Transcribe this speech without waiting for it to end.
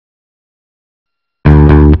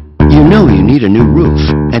know you need a new roof,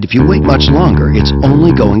 and if you wait much longer, it's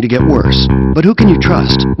only going to get worse. But who can you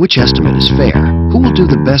trust? Which estimate is fair? Who will do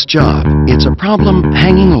the best job? It's a problem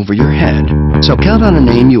hanging over your head. So count on a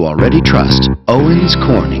name you already trust, Owens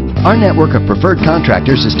Corning. Our network of preferred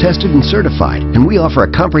contractors is tested and certified, and we offer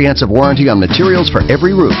a comprehensive warranty on materials for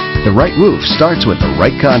every roof. The right roof starts with the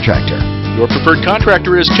right contractor. Your preferred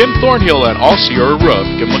contractor is Tim Thornhill at All Sierra Roof.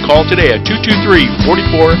 Give him a call today at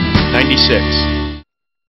 223-4496.